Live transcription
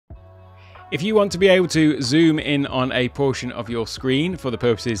If you want to be able to zoom in on a portion of your screen for the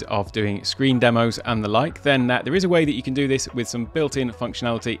purposes of doing screen demos and the like, then there is a way that you can do this with some built-in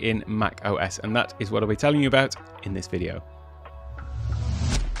functionality in Mac OS, and that is what I'll be telling you about in this video.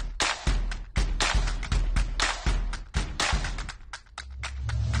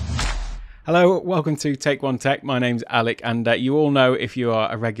 Hello, welcome to Take One Tech. My name's Alec, and you all know, if you are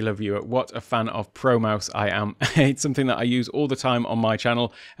a regular viewer, what a fan of Pro Mouse I am. It's something that I use all the time on my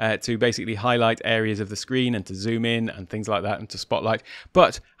channel to basically highlight areas of the screen and to zoom in and things like that and to spotlight.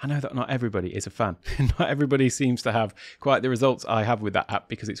 But I know that not everybody is a fan. Not everybody seems to have quite the results I have with that app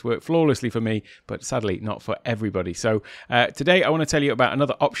because it's worked flawlessly for me, but sadly not for everybody. So today I want to tell you about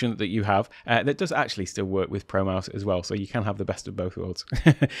another option that you have that does actually still work with Pro Mouse as well. So you can have the best of both worlds.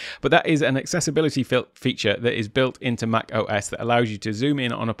 But that is an accessibility feature that is built into Mac OS that allows you to zoom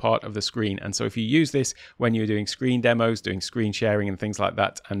in on a part of the screen. And so if you use this when you're doing screen demos, doing screen sharing and things like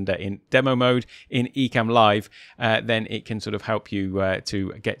that, and in demo mode in Ecamm Live, then it can sort of help you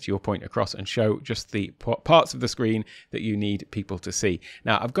to get your point across and show just the parts of the screen that you need people to see.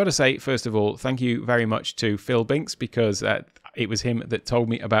 Now, I've got to say, first of all, thank you very much to Phil Binks, because it was him that told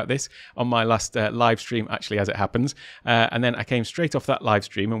me about this on my last live stream, actually, as it happens. And then I came straight off that live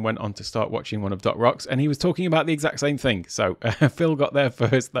stream and went on to start watching one of Doc Rock's, and he was talking about the exact same thing. So Phil got there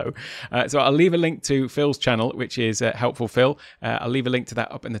first, though. So I'll leave a link to Phil's channel, which is Helpful Phil. I'll leave a link to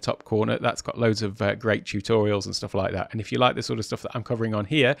that up in the top corner. That's got loads of great tutorials and stuff like that. And if you like the sort of stuff that I'm covering on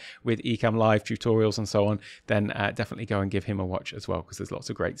here with Ecamm Live tutorials and so on, then definitely go and give him a watch as well, because there's lots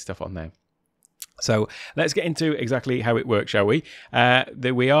of great stuff on there. So let's get into exactly how it works, shall we?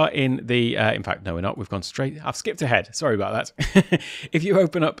 We are in the, in fact, no, we're not. We've gone straight. I've skipped ahead. Sorry about that. If you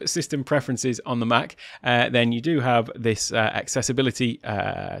open up System Preferences on the Mac, then you do have this accessibility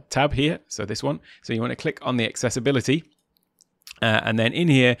tab here. So this one. So you want to click on the accessibility. And then in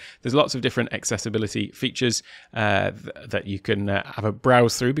here, there's lots of different accessibility features that you can have a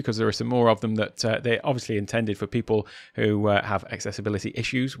browse through, because there are some more of them that they're obviously intended for people who have accessibility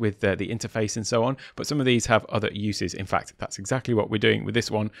issues with the interface and so on. But some of these have other uses. In fact, that's exactly what we're doing with this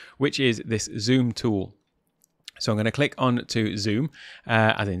one, which is this zoom tool. So I'm going to click on to zoom,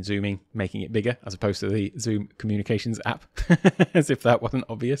 as in zooming, making it bigger, as opposed to the Zoom Communications app, as if that wasn't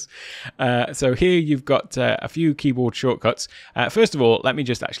obvious. So here you've got a few keyboard shortcuts. First of all, let me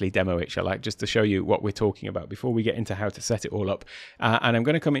just actually demo it, shall I? Just to show you what we're talking about before we get into how to set it all up. And I'm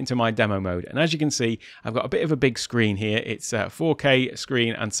going to come into my demo mode. And as you can see, I've got a bit of a big screen here. It's a 4K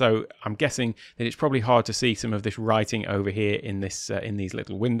screen, and so I'm guessing that it's probably hard to see some of this writing over here in this in these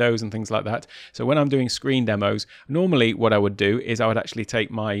little windows and things like that. So when I'm doing screen demos, normally what I would do is I would actually take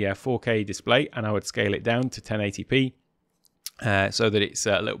my 4K display and I would scale it down to 1080p so that it's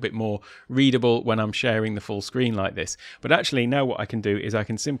a little bit more readable when I'm sharing the full screen like this. But actually now what I can do is I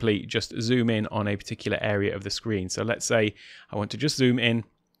can simply just zoom in on a particular area of the screen. So let's say I want to just zoom in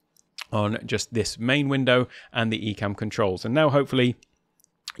on just this main window and the Ecamm controls. And now hopefully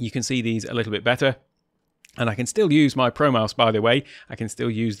you can see these a little bit better. And I can still use my Pro Mouse, by the way. I can still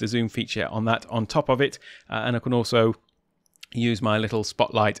use the zoom feature on that on top of it. And I can also use my little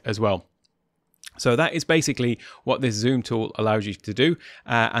spotlight as well. So that is basically what this zoom tool allows you to do.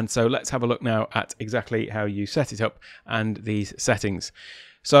 And so let's have a look now at exactly how you set it up and these settings.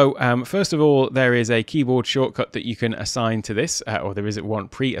 So first of all, there is a keyboard shortcut that you can assign to this, or there is one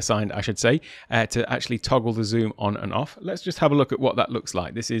pre-assigned, I should say, to actually toggle the zoom on and off. Let's just have a look at what that looks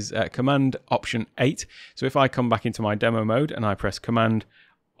like. This is Command Option 8. So if I come back into my demo mode and I press Command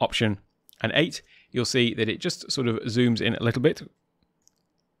Option and 8, you'll see that it just sort of zooms in a little bit.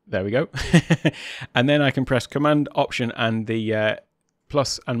 There we go. And then I can press Command Option and the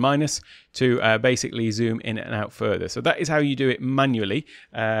plus and minus to basically zoom in and out further. So that is how you do it manually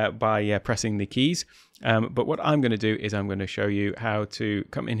by pressing the keys. But what I'm going to do is I'm going to show you how to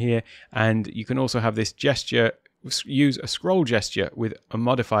come in here, and you can also have this gesture, use a scroll gesture with a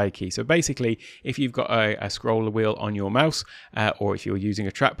modifier key. So basically, if you've got a scroll wheel on your mouse, or if you're using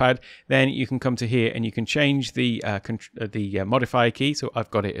a trackpad, then you can come to here and you can change the modifier key. So I've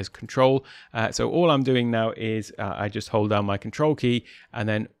got it as control. So all I'm doing now is I just hold down my control key and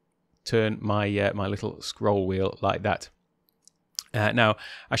then turn my my little scroll wheel like that. Now,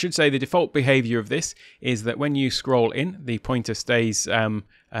 I should say the default behavior of this is that when you scroll in, the pointer stays,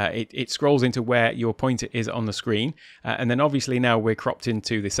 it scrolls into where your pointer is on the screen. And then obviously now we're cropped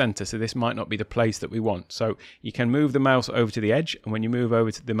into the center, so this might not be the place that we want. So you can move the mouse over to the edge, and when you move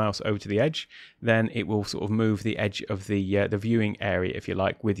over to the mouse over to the edge, then it will sort of move the edge of the viewing area, if you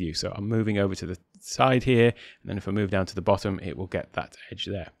like, with you. So I'm moving over to the side here, and then if I move down to the bottom, it will get that edge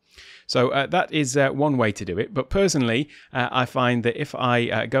there. So that is one way to do it. But personally, I find that if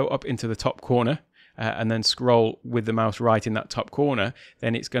I go up into the top corner and then scroll with the mouse right in that top corner,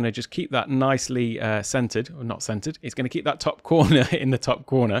 then it's going to just keep that nicely centered, or not centered. It's going to keep that top corner in the top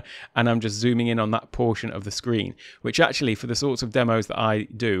corner, and I'm just zooming in on that portion of the screen, which actually for the sorts of demos that I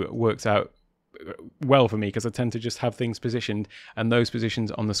do works out well for me, because I tend to just have things positioned and those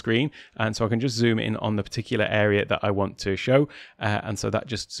positions on the screen, and so I can just zoom in on the particular area that I want to show, and so that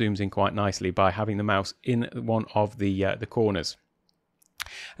just zooms in quite nicely by having the mouse in one of the corners.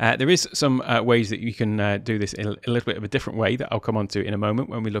 There is some ways that you can do this in a little bit of a different way that I'll come on to in a moment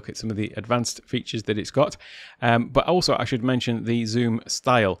when we look at some of the advanced features that it's got. But also I should mention the zoom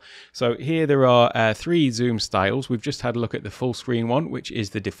style. So here there are 3 zoom styles. We've just had a look at the full screen one, which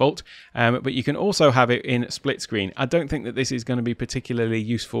is the default, but you can also have it in split screen. I don't think that this is going to be particularly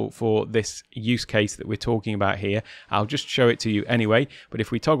useful for this use case that we're talking about here. I'll just show it to you anyway, but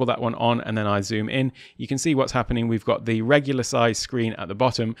if we toggle that one on and then I zoom in, you can see what's happening. We've got the regular size screen at the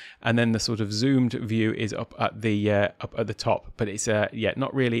bottom, and then the sort of zoomed view is up at the top. But it's yeah,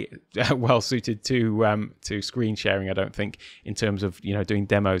 not really well suited to screen sharing, I don't think, in terms of doing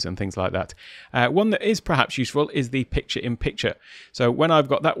demos and things like that. One that is perhaps useful is the picture in picture. So when I've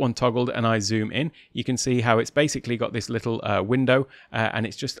got that one toggled and I zoom in, you can see how it's basically got this little window, and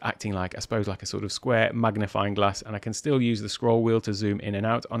it's just acting like, I suppose, like a sort of square magnifying glass, and I can still use the scroll wheel to zoom in and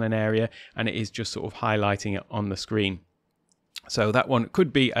out on an area, and it is just sort of highlighting it on the screen. So that one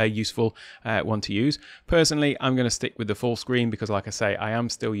could be a useful one to use. Personally, I'm going to stick with the full screen because, like I say, I am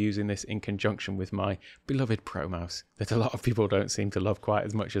still using this in conjunction with my beloved Pro Mouse that a lot of people don't seem to love quite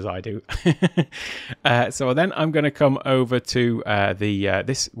as much as I do. So then I'm going to come over to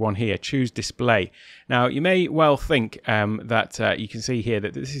this one here, choose display. Now, you may well think that you can see here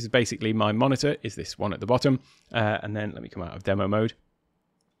that this is basically my monitor, is this one at the bottom. And then let me come out of demo mode.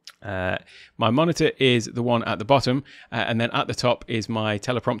 My monitor is the one at the bottom, and then at the top is my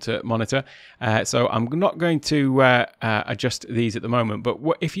teleprompter monitor. So I'm not going to adjust these at the moment, but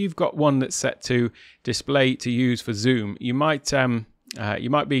if you've got one that's set to display to use for Zoom, you might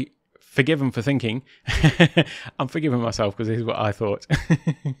be forgiven for thinking, I'm forgiving myself because this is what I thought.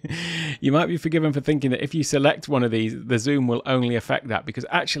 You might be forgiven for thinking that if you select one of these, the zoom will only affect that, because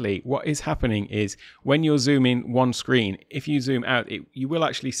actually what is happening is when you're zooming one screen, if you zoom out, you will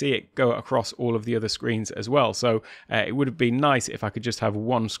actually see it go across all of the other screens as well. So it would have been nice if I could just have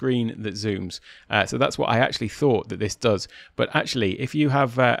one screen that zooms. So that's what I actually thought that this does. But actually, if you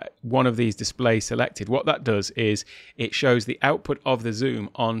have one of these displays selected, what that does is it shows the output of the zoom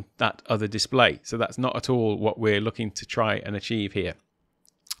on that other display. So that's not at all what we're looking to try and achieve here.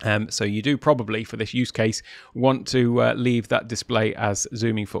 So you do probably, for this use case, want to leave that display as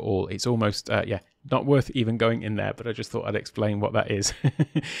zooming for all. It's almost, yeah, not worth even going in there, but I just thought I'd explain what that is.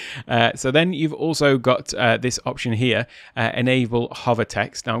 So then you've also got this option here, enable hover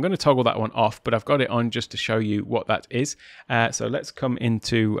text. Now I'm going to toggle that one off, but I've got it on just to show you what that is. So let's come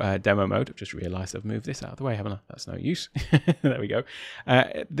into demo mode. I've just realized I've moved this out of the way, haven't I? That's no use. There we go.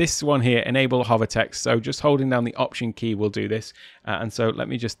 This one here, enable hover text. So just holding down the option key will do this. And so let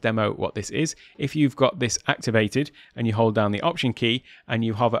me just demo what this is. If you've got this activated and you hold down the option key and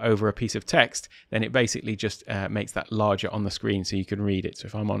you hover over a piece of text, then it basically just makes that larger on the screen so you can read it. So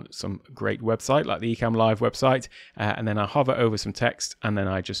if I'm on some great website like the Ecamm Live website, and then I hover over some text and then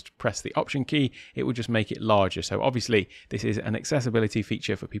I just press the option key, it will just make it larger. So obviously this is an accessibility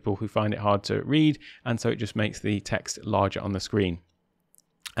feature for people who find it hard to read, and so it just makes the text larger on the screen.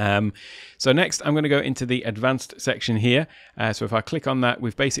 So next I'm going to go into the advanced section here. So if I click on that,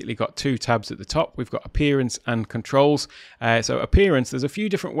 we've basically got two tabs at the top. We've got appearance and controls. So appearance, there's a few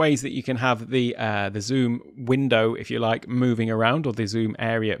different ways that you can have the zoom window, if you like, moving around, or the zoom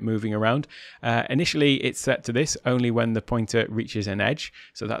area moving around. Initially it's set to this only when the pointer reaches an edge.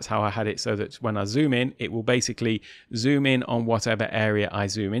 So that's how I had it, so that when I zoom in, it will basically zoom in on whatever area I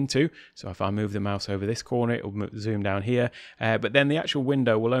zoom into. So if I move the mouse over this corner, it will zoom down here. But then the actual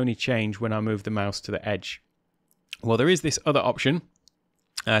window will only change when I move the mouse to the edge. Well, there is this other option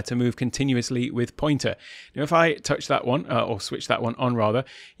to move continuously with pointer. Now, if I touch that one, or switch that one on rather,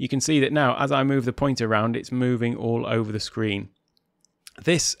 you can see that now as I move the pointer around, it's moving all over the screen.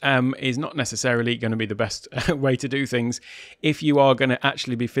 This is not necessarily going to be the best way to do things if you are going to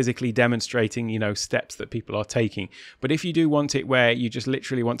actually be physically demonstrating, you know, steps that people are taking. But if you do want it where you just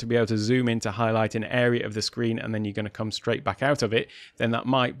literally want to be able to zoom in to highlight an area of the screen and then you're going to come straight back out of it, then that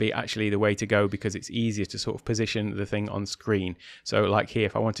might be actually the way to go, because it's easier to sort of position the thing on screen. So like here,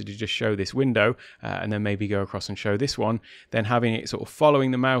 if I wanted to just show this window and then maybe go across and show this one, then having it sort of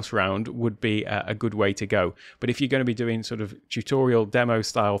following the mouse around would be a good way to go. But if you're going to be doing sort of tutorial demos demo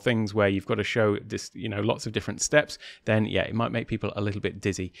style things where you've got to show this, you know, lots of different steps, then yeah, it might make people a little bit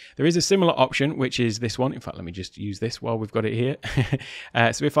dizzy. There is a similar option, which is this one. In fact, let me just use this while we've got it here.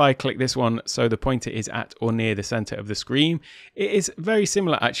 So if I click this one, so the pointer is at or near the center of the screen, it is very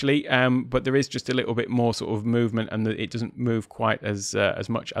similar actually, but there is just a little bit more sort of movement, and it doesn't move quite as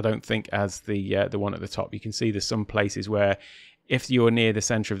much, I don't think, as the one at the top. You can see there's some places where if you're near the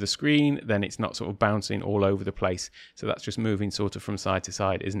center of the screen, then it's not sort of bouncing all over the place. So that's just moving sort of from side to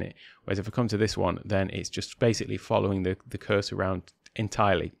side, isn't it? Whereas if I come to this one, then it's just basically following the cursor around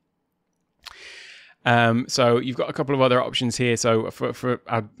entirely. So you've got a couple of other options here. So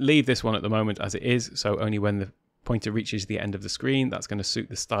I'll leave this one at the moment as it is. So only when the pointer reaches the end of the screen, that's going to suit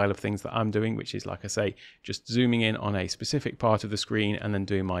the style of things that I'm doing, which is, like I say, just zooming in on a specific part of the screen and then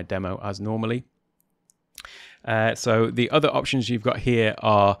doing my demo as normally. So the other options you've got here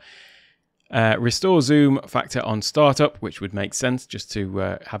are restore zoom factor on startup, which would make sense just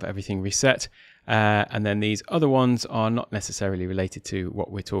to have everything reset. And then these other ones are not necessarily related to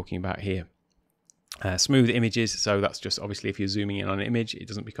what we're talking about here. Smooth images, so that's just obviously if you're zooming in on an image, it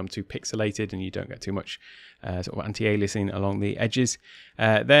doesn't become too pixelated and you don't get too much sort of anti-aliasing along the edges.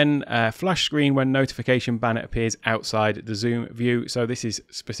 Then flash screen when notification banner appears outside the zoom view. So this is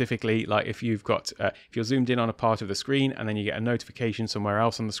specifically like if you've got if you're zoomed in on a part of the screen and then you get a notification somewhere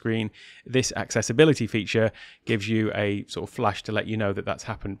else on the screen, this accessibility feature gives you a sort of flash to let you know that that's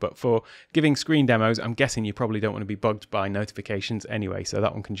happened. But for giving screen demos, I'm guessing you probably don't want to be bugged by notifications anyway, so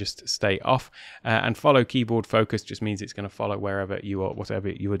that one can just stay off. And follow keyboard focus just means it's going to follow wherever you are, whatever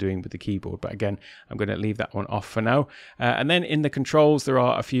you are doing with the keyboard. But again, I'm going to leave that one off for now. And then in the controls, there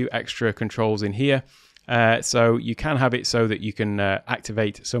are a few extra controls in here. So you can have it so that you can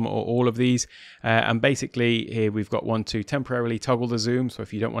activate some or all of these. And basically here we've got one to temporarily toggle the zoom. So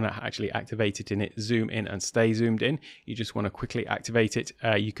if you don't want to actually activate it in it, zoom in and stay zoomed in, you just want to quickly activate it.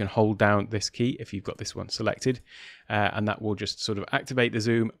 You can hold down this key if you've got this one selected, and that will just sort of activate the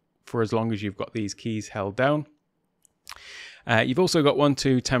zoom for as long as you've got these keys held down. You've also got one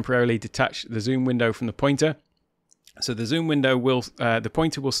to temporarily detach the zoom window from the pointer. So the zoom window will, the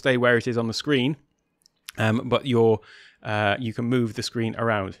pointer will stay where it is on the screen, but you can move the screen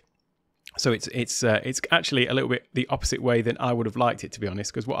around. So it's actually a little bit the opposite way than I would have liked it, to be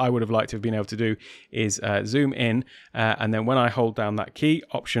honest, because what I would have liked to have been able to do is zoom in, and then when I hold down that key,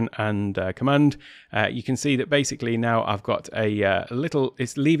 Option and Command, you can see that basically now I've got a little,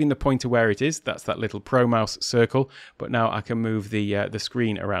 it's leaving the pointer where it is, that's that little Pro Mouse circle, but now I can move the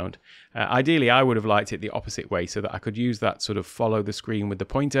screen around. Ideally, I would have liked it the opposite way, so that I could use that sort of follow the screen with the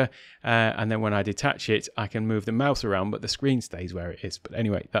pointer, and then when I detach it, I can move the mouse around, but the screen stays where it is. But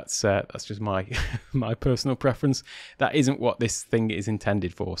anyway, that's just my my personal preference. That isn't what this thing is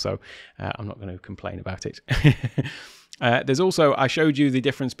intended for, so I'm not going to complain about it. There's also, I showed you the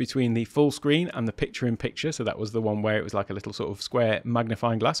difference between the full screen and the picture-in-picture. So that was the one where it was like a little sort of square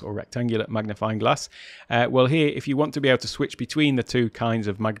magnifying glass or rectangular magnifying glass. Well, here, if you want to be able to switch between the two kinds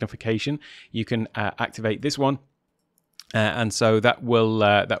of magnification, you can activate this one. And so that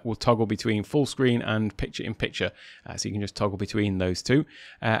will toggle between full screen and picture-in-picture. So you can just toggle between those two.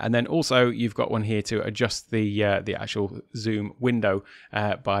 And then also you've got one here to adjust the actual zoom window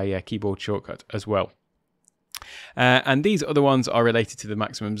by keyboard shortcut as well. And these other ones are related to the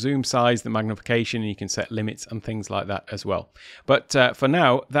maximum zoom size, the magnification, and you can set limits and things like that as well. But for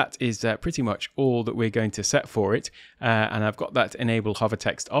now, that is pretty much all that we're going to set for it. And I've got that enable hover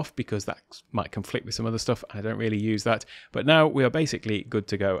text off because that might conflict with some other stuff. I don't really use that. But now we are basically good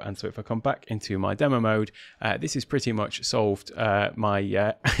to go. And so if I come back into my demo mode, this is pretty much solved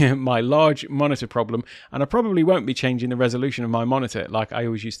my my large monitor problem. And I probably won't be changing the resolution of my monitor like I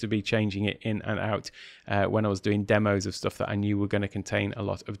always used to be changing it in and out when I was doing demos of stuff that I knew were going to contain a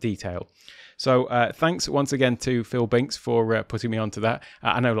lot of detail. So thanks once again to Phil Binks for putting me onto that.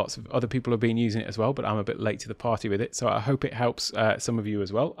 I know lots of other people have been using it as well, but I'm a bit late to the party with it. So I hope it helps some of you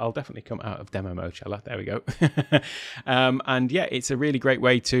as well. I'll definitely come out of demo mode, shall I? There we go. And yeah, it's a really great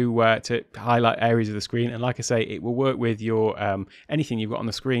way to highlight areas of the screen. And like I say, it will work with your anything you've got on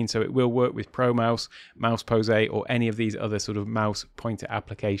the screen. So it will work with Pro Mouse, Mouse Pose, or any of these other sort of mouse pointer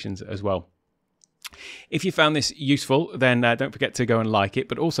applications as well. If you found this useful, then don't forget to go and like it,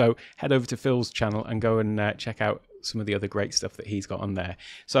 but also head over to Phil's channel and go and check out some of the other great stuff that he's got on there.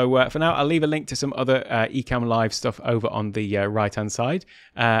 So for now, I'll leave a link to some other Ecamm Live stuff over on the right-hand side,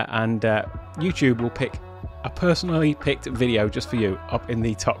 and YouTube will pick a personally picked video just for you up in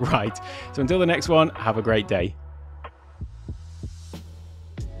the top right. So until the next one, have a great day.